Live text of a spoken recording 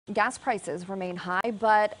Gas prices remain high,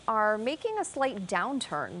 but are making a slight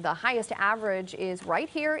downturn. The highest average is right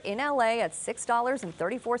here in LA at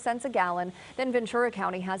 $6.34 a gallon. Then Ventura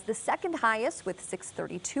County has the second highest with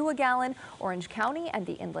 $6.32 a gallon. Orange County and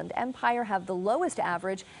the Inland Empire have the lowest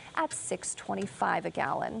average at $6.25 a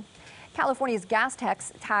gallon. California's gas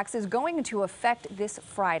tax is going into effect this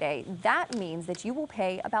Friday. That means that you will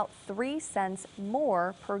pay about 3 cents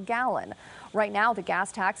more per gallon. Right now, the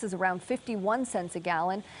gas tax is around 51 cents a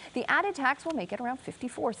gallon. The added tax will make it around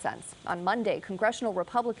 54 cents. On Monday, congressional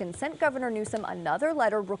Republicans sent Governor Newsom another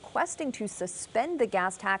letter requesting to suspend the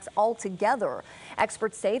gas tax altogether.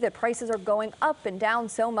 Experts say that prices are going up and down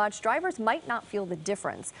so much, drivers might not feel the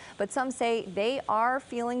difference. But some say they are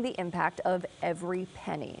feeling the impact of every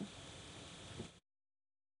penny.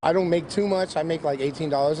 I don't make too much. I make like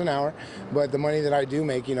 $18 an hour, but the money that I do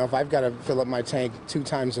make, if I've got to fill up my tank 2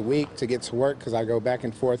 times a week to get to work because I go back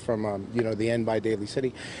and forth from, the end by Daly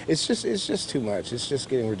City, it's just too much. It's just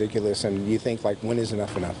getting ridiculous, and you think, like, when is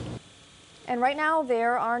enough enough? And right now,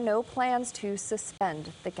 there are no plans to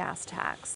suspend the gas tax.